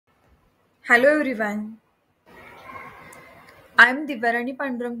Hello everyone. I'm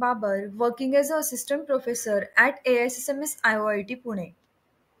Ms.D.P.Babar, working as an assistant professor at AISSMS IOIT Pune.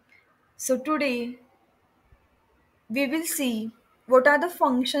 So today we will see what are the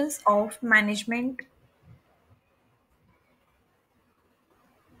functions of management.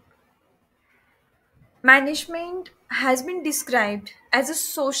 Management has been described as a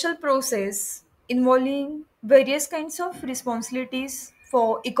social process involving various kinds of responsibilities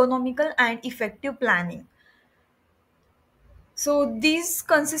for economical and effective planning. So these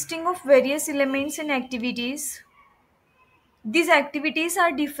consisting of various elements and activities. These activities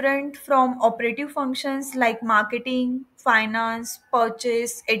are different from operative functions like marketing, finance,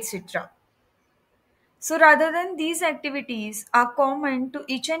 purchase, etc. So rather than these activities are common to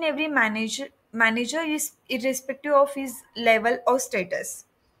each and every manager is irrespective of his level or status.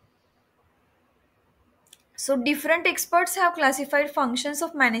 So different experts have classified functions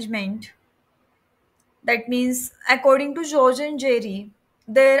of management. That means according to George and Jerry,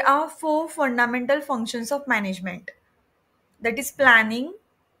 there are four fundamental functions of management. That is planning,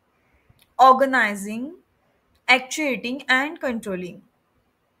 organizing, actuating and controlling.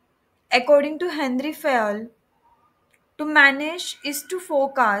 According to Henry Fayol, to manage is to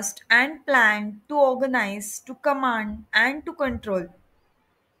forecast and plan, to organize, to command and to control.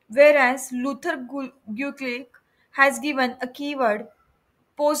 Whereas Luther Gulick has given a keyword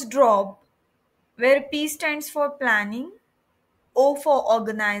post-drop where P stands for planning, O for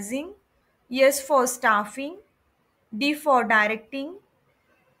organizing, S for staffing, D for directing,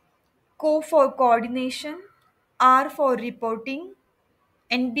 Co for coordination, R for reporting,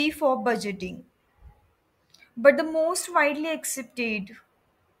 and B for budgeting. But the most widely accepted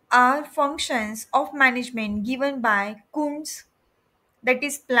are functions of management given by Kuntz, that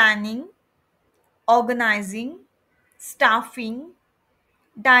is planning, organizing, staffing,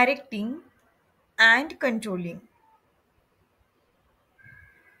 directing, and controlling.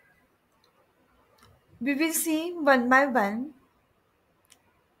 We will see one by one.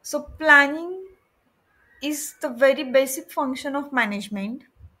 So, planning is the very basic function of management.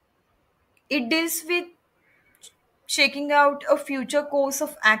 It deals with checking out a future course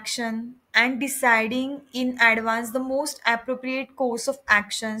of action and deciding in advance the most appropriate course of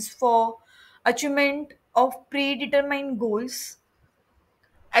actions for achievement of predetermined goals.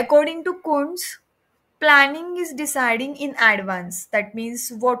 According to Kuntz, planning is deciding in advance. That means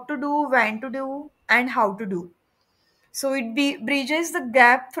what to do, when to do, and how to do. So bridges the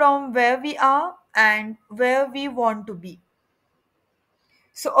gap from where we are and where we want to be.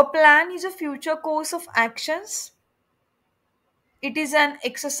 So a plan is a future course of actions. It is an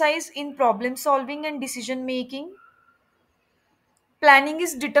exercise in problem solving and decision making. Planning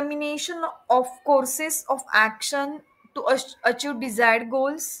is determination of courses of action to achieve desired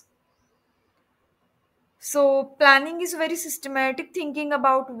goals. So, planning is very systematic thinking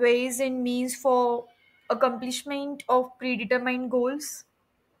about ways and means for accomplishment of predetermined goals.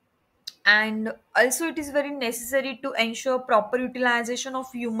 And also, it is very necessary to ensure proper utilization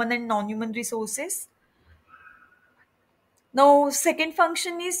of human and non human resources. Now, second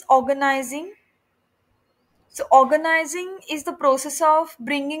function is organizing. So, organizing is the process of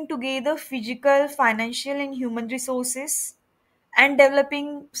bringing together physical, financial, and human resources and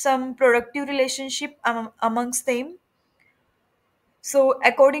developing some productive relationship amongst them. So,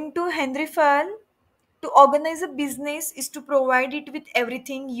 according to Henry Fayol, to organize a business is to provide it with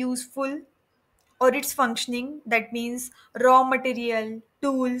everything useful or its functioning. That means raw material,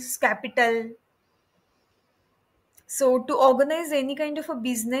 tools, capital. So, to organize any kind of a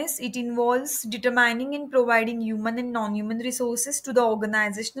business, it involves determining and providing human and non human resources to the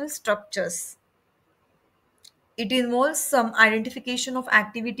organizational structures. It involves some identification of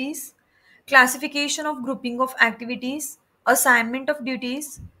activities, classification of grouping of activities, assignment of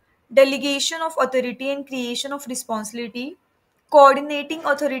duties, delegation of authority and creation of responsibility, coordinating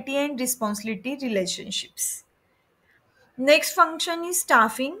authority and responsibility relationships. Next function is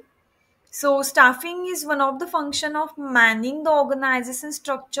staffing. So staffing is one of the function of manning the organization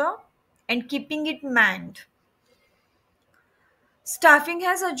structure and keeping it manned. Staffing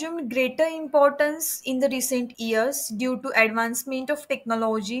has assumed greater importance in the recent years due to advancement of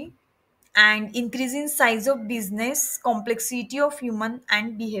technology and increasing size of business, complexity of human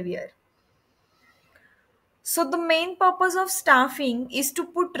and behavior. So the main purpose of staffing is to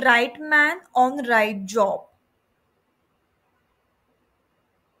put right man on right job.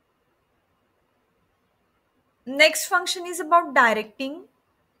 Next function is about directing.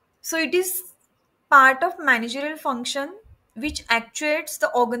 So it is part of managerial function which actuates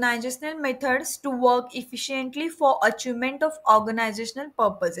the organizational methods to work efficiently for achievement of organizational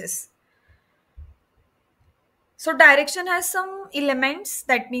purposes. So direction has some elements,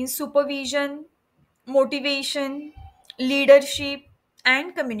 that means supervision, motivation, leadership,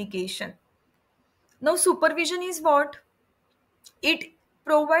 and communication. Now supervision is what? It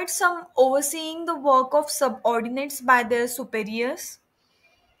provides some overseeing the work of subordinates by their superiors.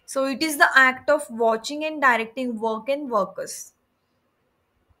 So it is the act of watching and directing work and workers.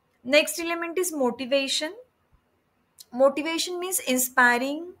 Next element is motivation. Motivation means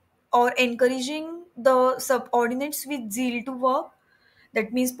inspiring or encouraging the subordinates with zeal to work.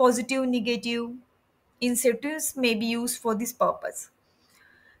 That means positive, negative incentives may be used for this purpose.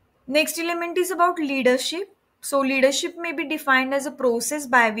 Next element is about leadership. So leadership may be defined as a process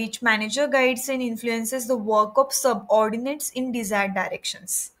by which manager guides and influences the work of subordinates in desired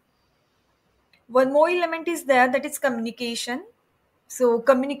directions. One more element is there, that is communication. So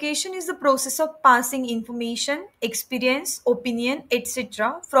communication is the process of passing information, experience, opinion,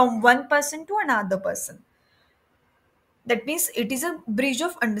 etc. from one person to another person. That means it is a bridge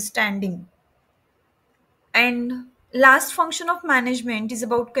of understanding. And last function of management is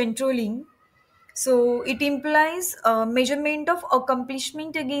about controlling. So it implies measurement of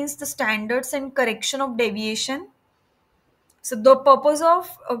accomplishment against the standards and correction of deviation. So the purpose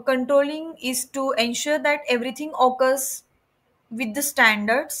of controlling is to ensure that everything occurs with the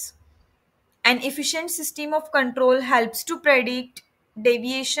standards. An efficient system of control helps to predict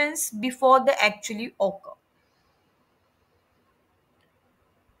deviations before they actually occur.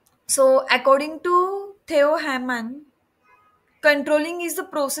 So according to Theo Hamann, controlling is the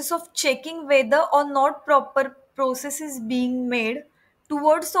process of checking whether or not proper process is being made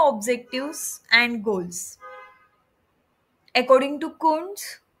towards the objectives and goals. According to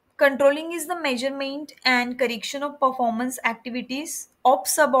Kuntz, controlling is the measurement and correction of performance activities of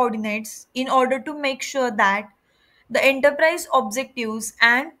subordinates in order to make sure that the enterprise objectives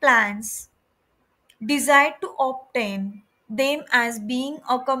and plans desired to obtain them as being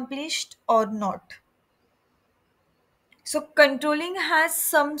accomplished or not. So controlling has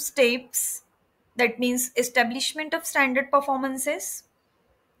some steps, that means establishment of standard performances,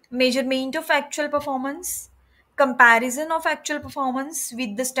 measurement of actual performance, comparison of actual performance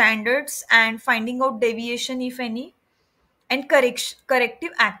with the standards and finding out deviation if any, and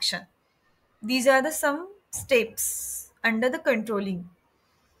corrective action. These are the some steps under the controlling.